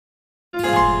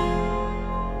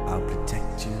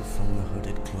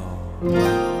Keep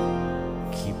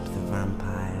the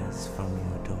vampires from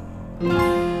your door.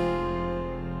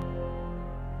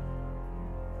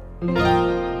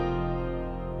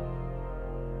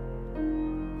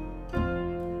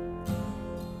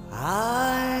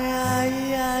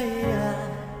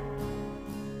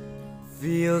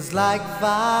 Feels like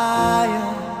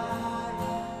fire.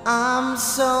 I'm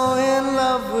so in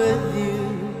love with you.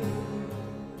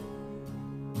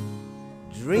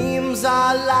 Dreams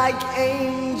are like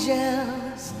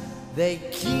angels, they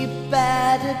keep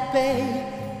bad at bay,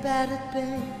 bad at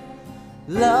bay.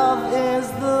 Love is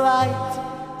the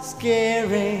light,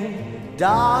 scaring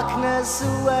darkness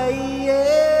away,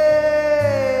 yeah.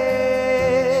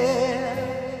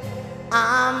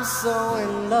 I'm so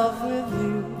in love with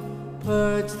you,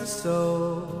 purge the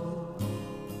soul.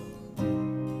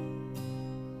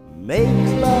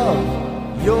 Make love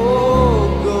your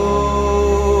goal.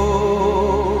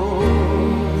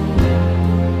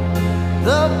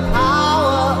 The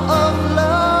power of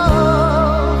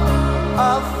love, a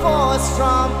force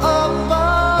from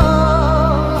above,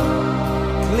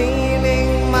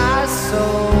 cleaning my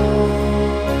soul.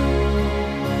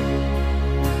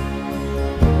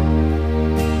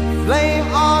 Flame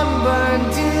on burn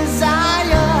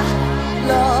desire,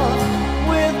 love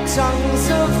with tongues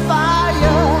of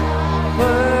fire,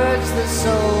 purge the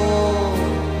soul.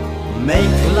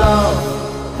 Make love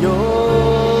your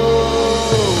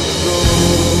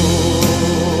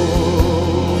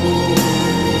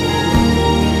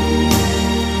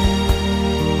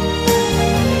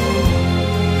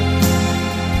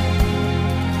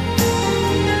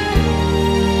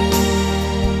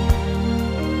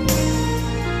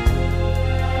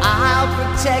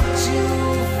protect you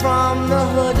from the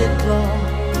hooded claw.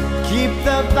 Keep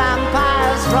the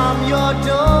vampires from your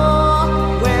door.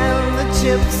 When the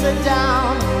chips are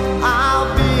down, I'll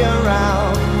be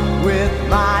around with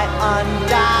my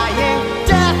undying,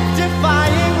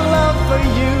 death-defying love for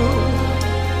you.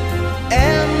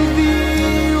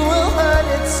 Envy will hurt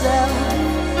itself.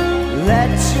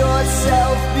 Let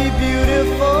yourself be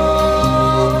beautiful,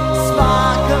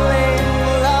 sparkling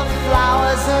love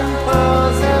flowers and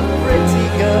pearls and pretty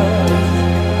girls.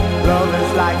 Love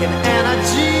is like an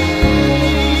energy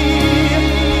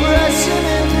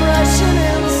rushing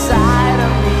inside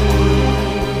of me,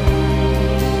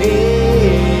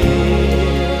 yeah.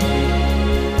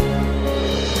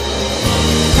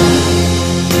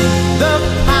 The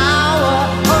power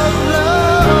of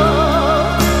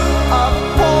love, a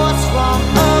force from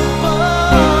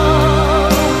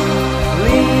above,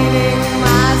 leading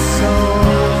my soul.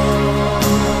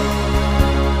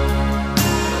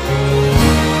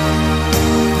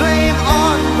 Flame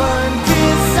on burn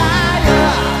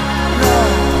desire,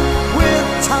 love with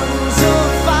tongues of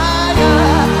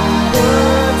fire,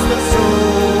 burns the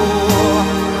soul.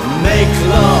 Make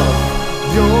love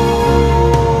your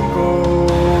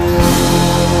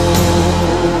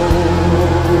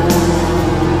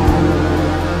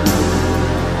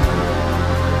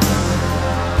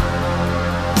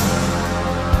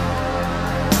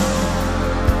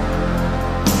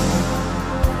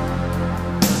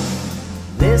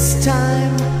This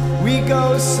time we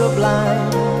go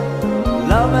sublime,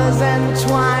 lovers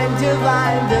entwined,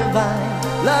 divine, divine.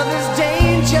 Love is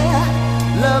danger,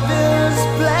 love is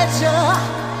pleasure,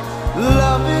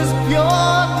 love is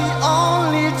pure, the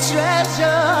only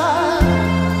treasure.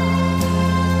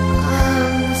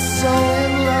 I'm so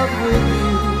in love with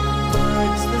you,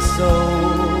 purge the soul.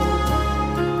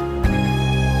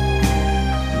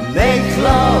 Make